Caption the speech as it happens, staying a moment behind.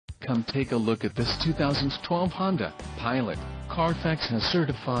Come take a look at this 2012 Honda Pilot. Carfax has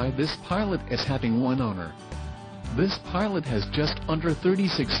certified this Pilot as having one owner. This Pilot has just under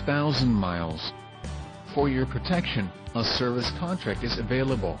 36,000 miles. For your protection, a service contract is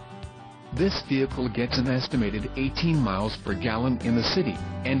available. This vehicle gets an estimated 18 miles per gallon in the city,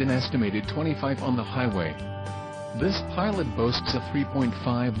 and an estimated 25 on the highway. This Pilot boasts a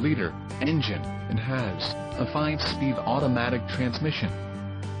 3.5-liter engine, and has a 5-speed automatic transmission.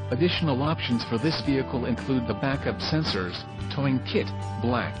 Additional options for this vehicle include the backup sensors, towing kit,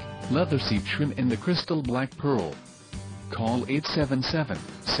 black leather seat trim and the crystal black pearl. Call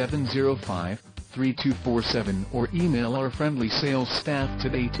 877-705-3247 or email our friendly sales staff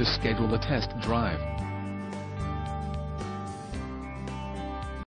today to schedule a test drive.